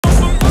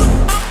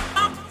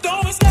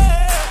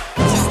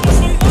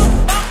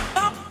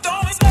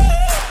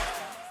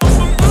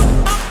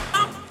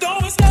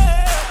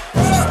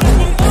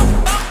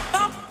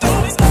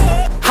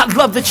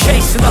love the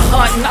chase and the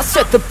hunt, and I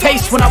set the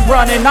pace when I'm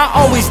running. I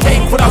always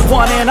take what I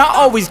want and I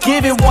always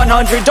give it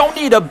 100. Don't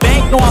need a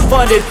bank, no I'm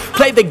funded.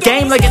 Play the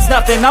game like it's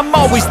nothing. I'm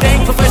always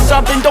thankful for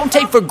something. Don't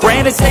take for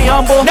granted, stay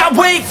humble. Now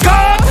wake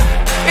up!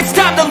 It's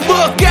time to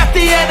look at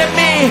the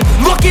enemy.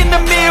 Look in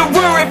the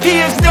mirror if he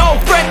is no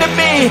friend to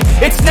me.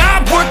 It's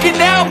not working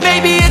out,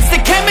 maybe it's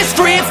the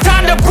chemistry. It's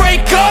time to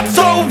break up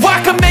so I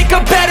can make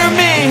a better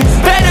me.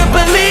 Better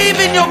believe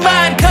in your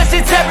mind, cause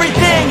it's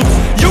everything.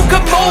 You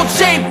can mold,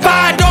 shape,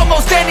 find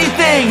almost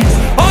anything.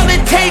 All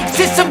it takes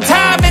is some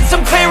time and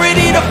some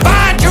clarity to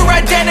find your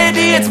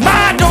identity. It's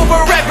mine.